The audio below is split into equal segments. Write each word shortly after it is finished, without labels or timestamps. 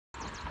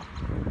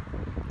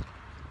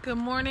Good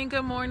morning,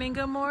 good morning,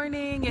 good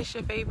morning. It's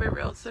your favorite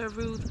realtor,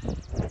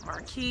 Ruth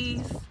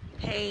Marquise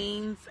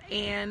Haynes,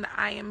 and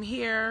I am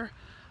here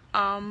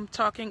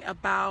talking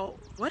about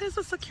what is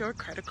a secure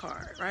credit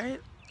card, right?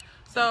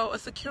 So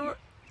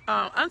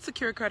a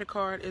unsecured credit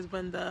card is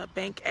when the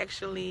bank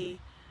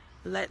actually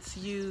lets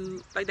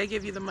you, like they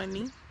give you the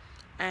money,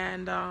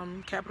 and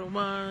Capital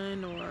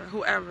One or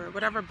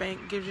whatever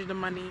bank gives you the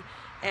money,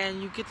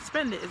 and you get to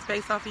spend it. It's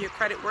based off of your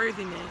credit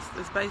worthiness.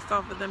 It's based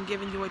off of them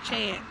giving you a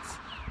chance.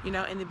 You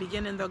know, in the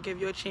beginning, they'll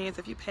give you a chance.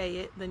 If you pay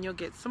it, then you'll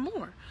get some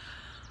more.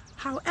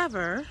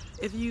 However,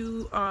 if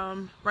you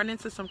run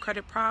into some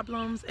credit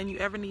problems and you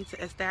ever need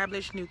to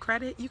establish new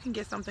credit, you can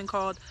get something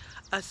called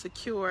a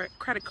secure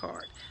credit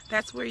card.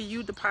 That's where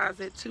you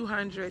deposit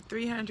 $200,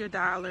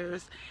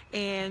 $300,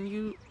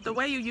 and the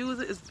way you use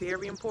it is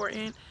very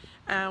important.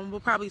 We'll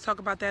probably talk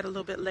about that a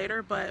little bit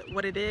later, but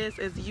what it is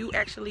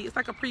it's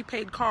like a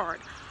prepaid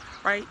card,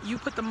 right? You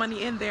put the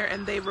money in there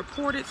and they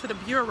report it to the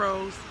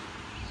bureaus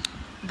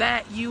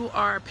that you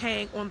are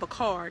paying on the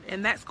card,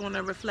 and that's going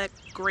to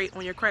reflect great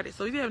on your credit.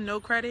 So if you have no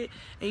credit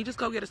and you just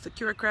go get a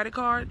secure credit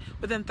card,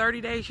 within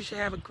 30 days you should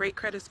have a great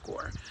credit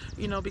score,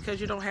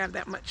 because you don't have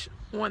that much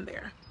on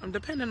there.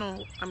 Depending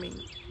on,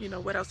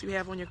 what else you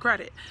have on your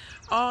credit.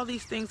 All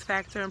these things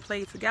factor and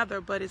play together,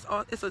 but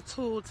it's a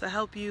tool to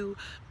help you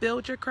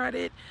build your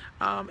credit.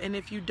 And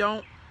if you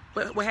don't,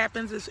 what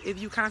happens is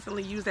if you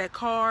constantly use that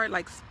card,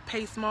 like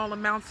pay small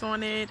amounts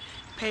on it,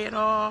 pay it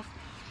off,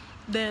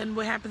 then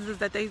what happens is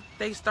that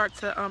they start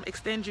to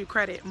extend you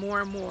credit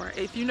more and more.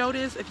 If you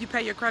notice, if you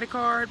pay your credit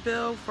card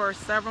bill for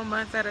several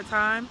months at a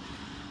time,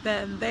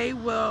 then they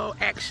will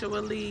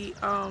actually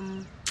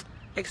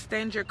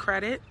extend your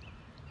credit.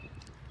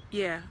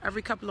 Yeah,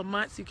 every couple of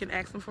months you can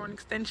ask them for an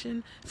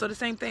extension. So the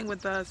same thing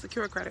with the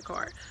secure credit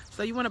card.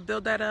 So you want to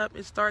build that up.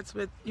 It starts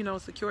with,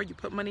 secure. You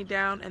put money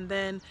down, and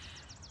then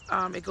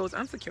it goes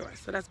unsecure,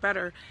 so that's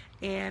better.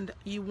 And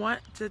you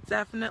want to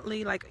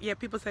definitely,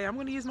 people say I'm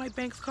going to use my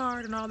bank's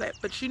card and all that,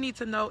 but you need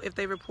to know if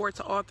they report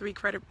to all 3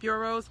 credit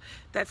bureaus.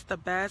 That's the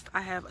best.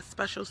 I have a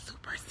special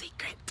super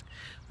secret.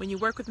 When you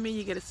work with me,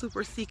 you get a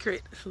super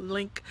secret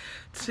link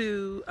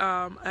to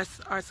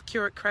our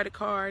secure credit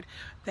card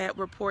that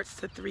reports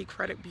to 3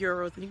 credit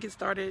bureaus, and you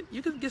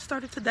can get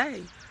started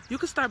today. You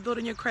can start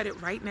building your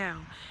credit right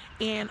now.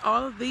 And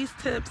all of these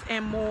tips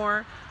and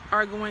more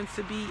are going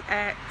to be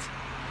at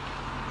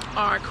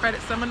our credit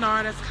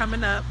seminar that's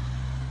coming up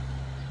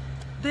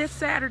this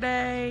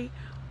Saturday,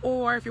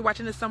 or if you're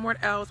watching this somewhere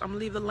else, I'm gonna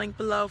leave the link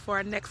below for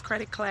our next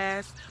credit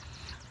class.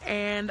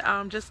 And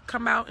just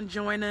come out and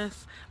join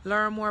us,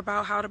 learn more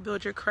about how to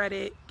build your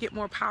credit, get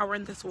more power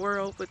in this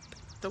world with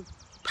the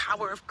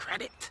power of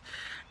credit,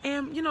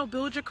 and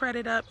build your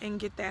credit up and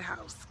get that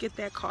house, get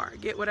that car,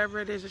 get whatever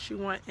it is that you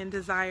want and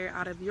desire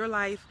out of your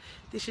life.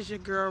 This is your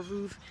girl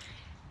Ruth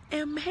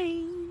M.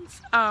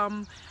 Haynes.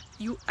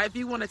 If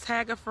you want to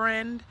tag a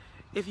friend,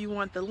 if you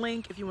want the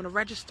link, if you want to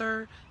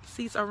register,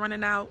 seats are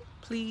running out.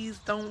 Please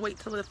don't wait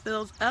till it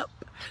fills up,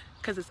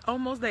 because it's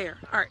almost there.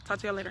 All right, talk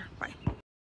to you later. Bye.